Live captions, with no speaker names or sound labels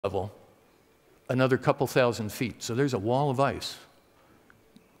level another couple thousand feet. So there's a wall of ice,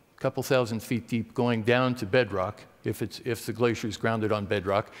 a couple thousand feet deep, going down to bedrock if the glacier is grounded on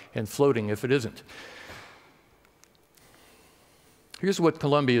bedrock, and floating if it isn't. Here's what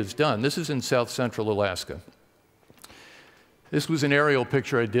Columbia has done. This is in south central Alaska. This was an aerial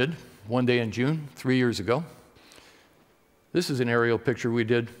picture I did one day in June, 3 years ago. This is an aerial picture we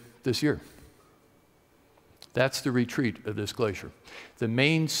did this year. That's the retreat of this glacier. The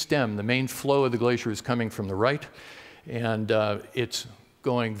main stem, the main flow of the glacier is coming from the right, and it's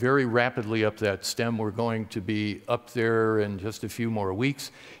going very rapidly up that stem. We're going to be up there in just a few more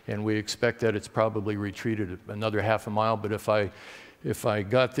weeks, and we expect that it's probably retreated another half a mile. But if I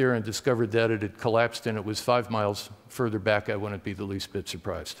got there and discovered that it had collapsed and it was 5 miles further back, I wouldn't be the least bit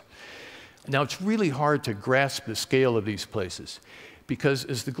surprised. Now, it's really hard to grasp the scale of these places, because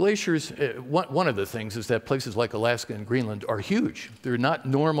as the glaciers, one of the things is that places like Alaska and Greenland are huge. They're not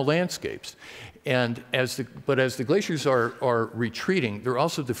normal landscapes. And but as the glaciers are retreating, they're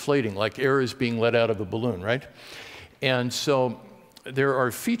also deflating, like air is being let out of a balloon, right? And so there are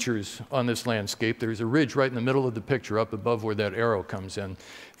features on this landscape. There's a ridge right in the middle of the picture up above where that arrow comes in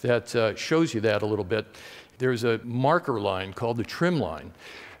that shows you that a little bit. There's a marker line called the trim line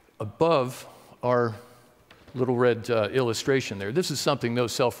above our little red illustration there. This is something no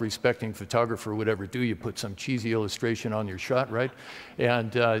self-respecting photographer would ever do. You put some cheesy illustration on your shot, right?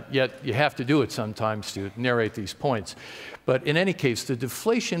 And yet you have to do it sometimes to narrate these points. But in any case, the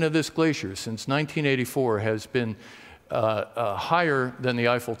deflation of this glacier since 1984 has been higher than the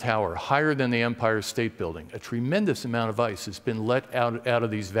Eiffel Tower, higher than the Empire State Building. A tremendous amount of ice has been let out of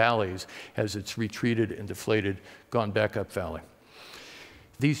these valleys as it's retreated and deflated, gone back up valley.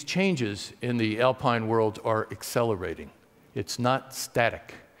 These changes in the alpine world are accelerating. It's not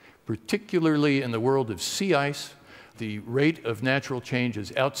static. Particularly in the world of sea ice, the rate of natural change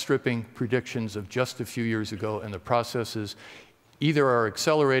is outstripping predictions of just a few years ago, and the processes either are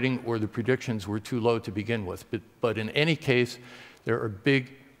accelerating or the predictions were too low to begin with. But in any case, there are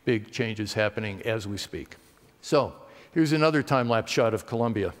big, big changes happening as we speak. So here's another time-lapse shot of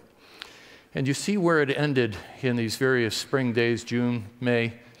Columbia. And you see where it ended in these various spring days, June,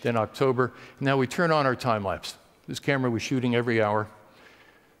 May, then October. Now we turn on our time-lapse. This camera was shooting every hour.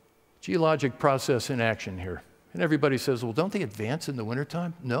 Geologic process in action here. And everybody says, well, don't they advance in the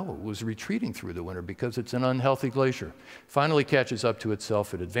wintertime? No, it was retreating through the winter because it's an unhealthy glacier. Finally catches up to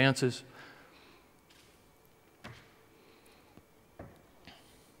itself, it advances.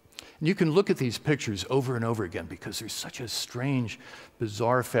 And you can look at these pictures over and over again because there's such a strange,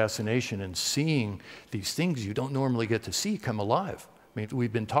 bizarre fascination in seeing these things you don't normally get to see come alive. I mean,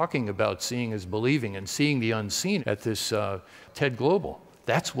 we've been talking about seeing is believing and seeing the unseen at this TED Global.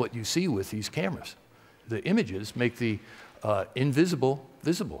 That's what you see with these cameras. The images make the invisible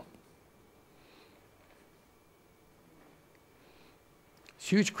visible.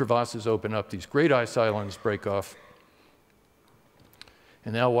 Huge crevasses open up, these great ice islands break off.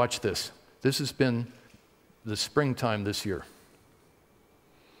 And now watch this. This has been the springtime this year.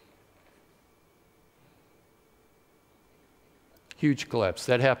 Huge collapse.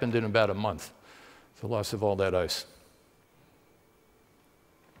 That happened in about a month, the loss of all that ice.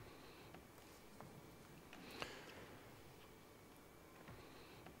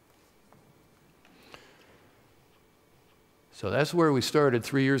 So that's where we started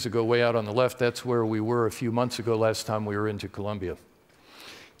 3 years ago, way out on the left. That's where we were a few months ago, last time we were into Columbia.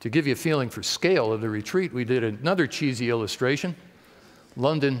 To give you a feeling for scale of the retreat, we did another cheesy illustration.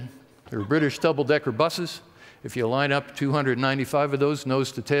 London, there are British double-decker buses. If you line up 295 of those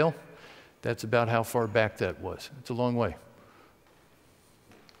nose to tail, that's about how far back that was. It's a long way.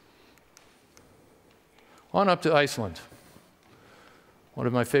 On up to Iceland. One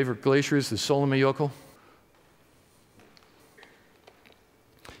of my favorite glaciers, the Sólheimajökull.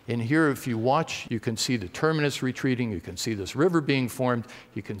 In here, if you watch, you can see the terminus retreating, you can see this river being formed,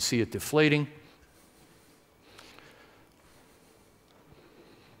 you can see it deflating.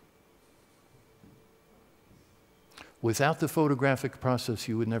 Without the photographic process,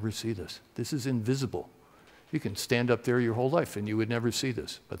 you would never see this. This is invisible. You can stand up there your whole life and you would never see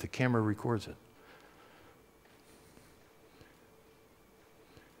this, but the camera records it.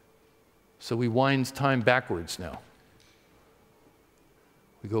 So we wind time backwards now.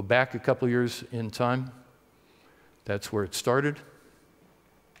 We go back a couple years in time. That's where it started.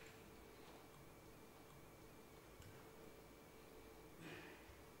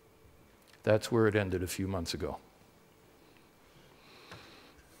 That's where it ended a few months ago.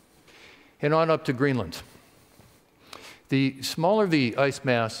 And on up to Greenland. The smaller the ice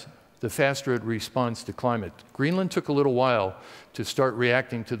mass, the faster it responds to climate. Greenland took a little while to start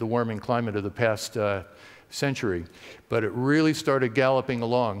reacting to the warming climate of the past century, but it really started galloping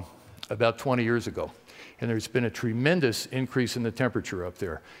along about 20 years ago. And there's been a tremendous increase in the temperature up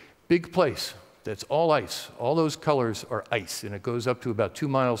there. Big place, that's all ice. All those colors are ice, and it goes up to about 2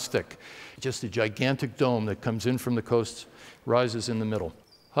 miles thick. Just a gigantic dome that comes in from the coast, rises in the middle.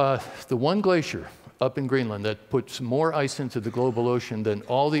 The one glacier up in Greenland that puts more ice into the global ocean than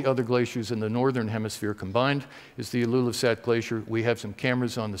all the other glaciers in the northern hemisphere combined is the Ilulissat Glacier. We have some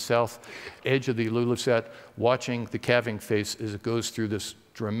cameras on the south edge of the Ilulissat watching the calving face as it goes through this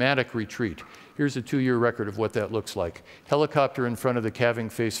dramatic retreat. Here's a 2-year record of what that looks like. Helicopter in front of the calving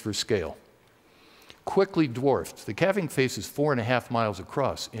face for scale. Quickly dwarfed. The calving face is 4.5 miles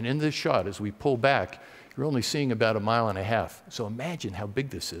across, and in this shot, as we pull back, you're only seeing about 1.5 miles. So imagine how big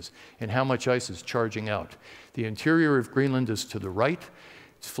this is and how much ice is charging out. The interior of Greenland is to the right.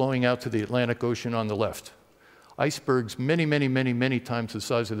 It's flowing out to the Atlantic Ocean on the left. Icebergs many, many, many, many times the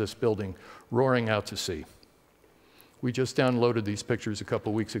size of this building roaring out to sea. We just downloaded these pictures a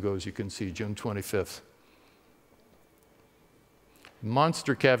couple weeks ago, as you can see, June 25th.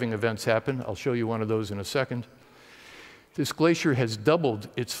 Monster calving events happen. I'll show you one of those in a second. This glacier has doubled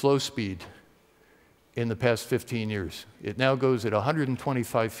its flow speed in the past 15 years. It now goes at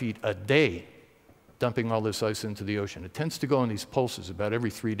 125 feet a day, dumping all this ice into the ocean. It tends to go in these pulses about every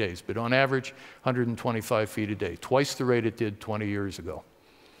 3 days, but on average, 125 feet a day, twice the rate it did 20 years ago.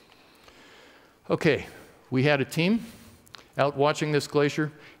 Okay, we had a team out watching this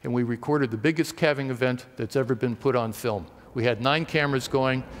glacier, and we recorded the biggest calving event that's ever been put on film. We had 9 cameras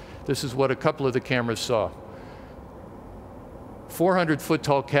going. This is what a couple of the cameras saw. 400-foot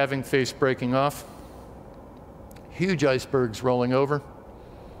tall calving face breaking off, huge icebergs rolling over.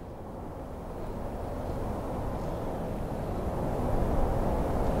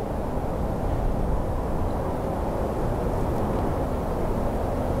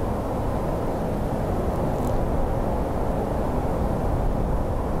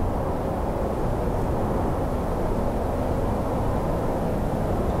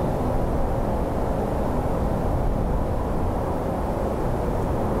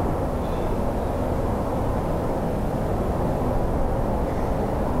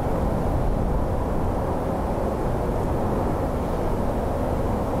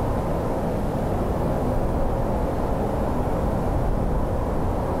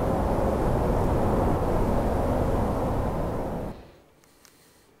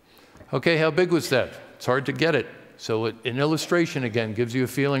 Okay, how big was that? It's hard to get it. So an illustration, again, gives you a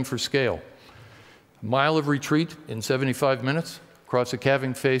feeling for scale. A mile of retreat in 75 minutes, across a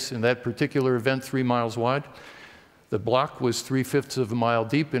calving face in that particular event, 3 miles wide. The block was 3/5 of a mile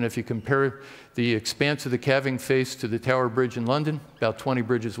deep, and if you compare the expanse of the calving face to the Tower Bridge in London, about 20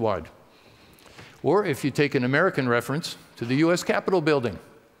 bridges wide. Or if you take an American reference to the US Capitol building,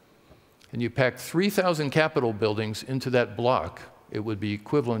 and you pack 3,000 Capitol buildings into that block, it would be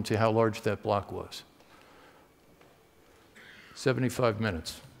equivalent to how large that block was. 75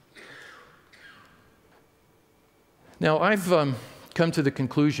 minutes. Now, I've come to the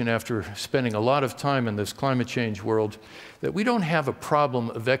conclusion after spending a lot of time in this climate change world that we don't have a problem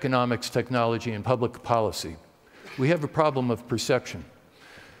of economics, technology, and public policy. We have a problem of perception.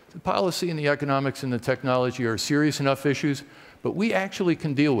 The policy and the economics and the technology are serious enough issues, but we actually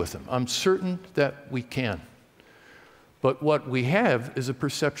can deal with them. I'm certain that we can. But what we have is a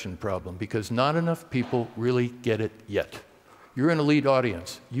perception problem because not enough people really get it yet. You're an elite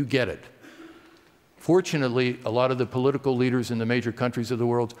audience. You get it. Fortunately, a lot of the political leaders in the major countries of the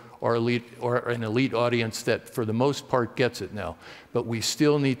world are an elite audience that, for the most part, gets it now. But we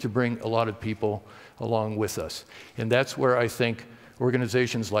still need to bring a lot of people along with us. And that's where I think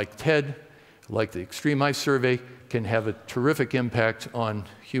organizations like TED, like the Extreme Ice Survey, can have a terrific impact on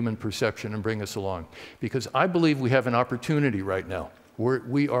human perception and bring us along. Because I believe we have an opportunity right now.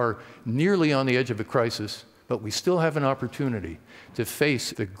 We are nearly on the edge of a crisis, but we still have an opportunity to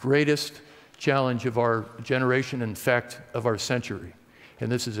face the greatest challenge of our generation, in fact, of our century. And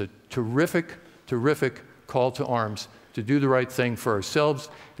this is a terrific, terrific call to arms to do the right thing for ourselves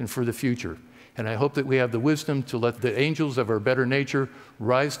and for the future. And I hope that we have the wisdom to let the angels of our better nature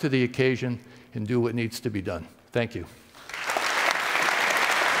rise to the occasion and do what needs to be done. Thank you.